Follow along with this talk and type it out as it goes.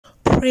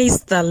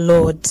Praise the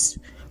Lord.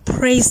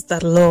 Praise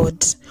the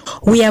Lord.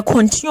 We are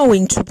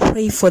continuing to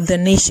pray for the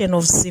nation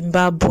of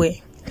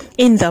Zimbabwe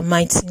in the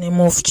mighty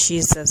name of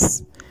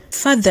Jesus.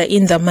 Father,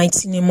 in the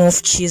mighty name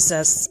of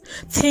Jesus,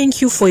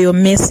 thank you for your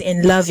mercy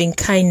and loving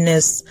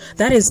kindness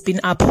that has been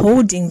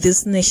upholding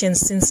this nation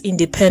since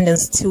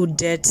independence till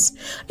date.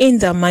 In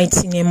the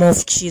mighty name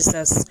of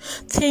Jesus,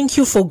 thank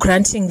you for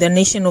granting the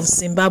nation of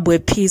Zimbabwe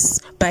peace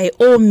by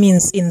all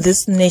means in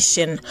this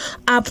nation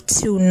up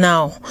till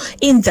now.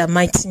 In the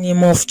mighty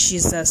name of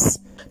Jesus.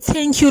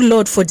 Thank you,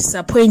 Lord, for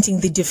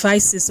disappointing the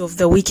devices of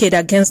the wicked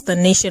against the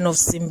nation of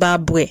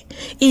Zimbabwe.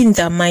 In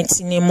the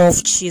mighty name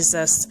of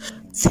Jesus.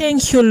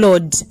 Thank you,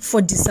 Lord,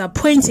 for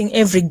disappointing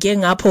every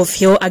gang up of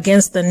hell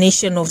against the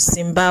nation of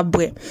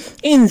Zimbabwe.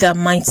 In the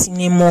mighty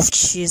name of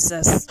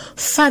Jesus.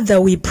 Father,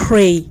 we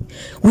pray.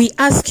 We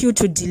ask you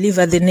to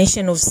deliver the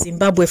nation of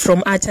Zimbabwe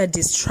from utter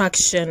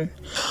destruction.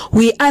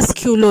 We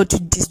ask you, Lord, to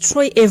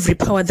destroy every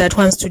power that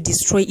wants to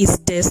destroy its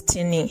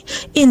destiny.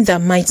 In the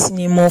mighty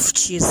name of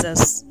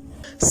Jesus.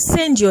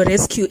 Send your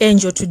rescue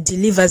angel to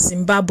deliver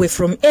Zimbabwe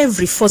from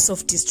every force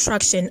of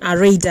destruction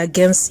arrayed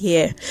against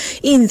here.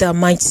 In the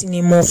mighty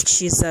name of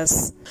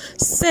Jesus.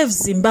 Save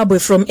Zimbabwe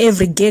from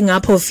every gang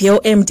up of hell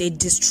aimed at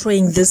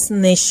destroying this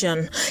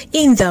nation.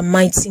 In the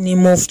mighty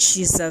name of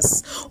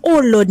Jesus.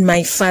 Oh Lord,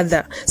 my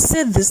Father,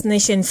 set this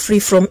nation free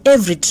from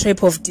every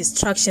trap of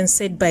destruction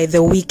set by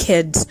the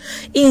wicked.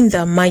 In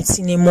the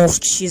mighty name of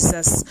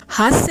Jesus.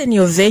 Hasten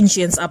your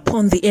vengeance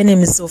upon the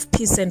enemies of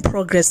peace and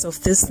progress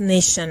of this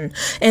nation,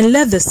 and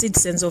let the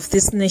citizens of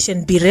this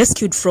nation be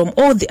rescued from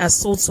all the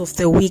assaults of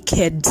the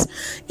wicked.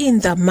 In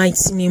the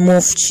mighty name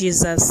of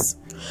Jesus.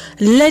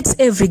 Let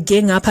every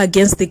gang up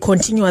against the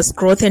continuous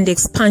growth and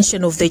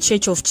expansion of the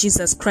Church of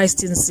Jesus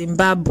Christ in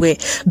Zimbabwe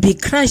be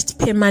crushed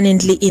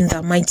permanently in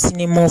the mighty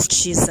name of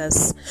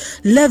Jesus.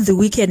 Let the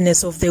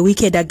wickedness of the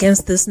wicked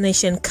against this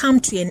nation come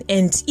to an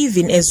end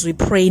even as we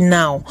pray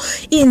now.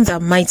 In the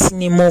mighty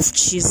name of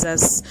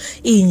Jesus.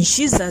 In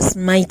Jesus'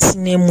 mighty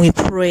name we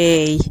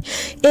pray.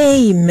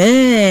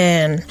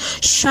 Amen.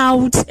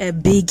 Shout a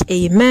big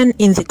amen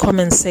in the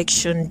comment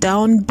section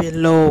down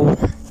below.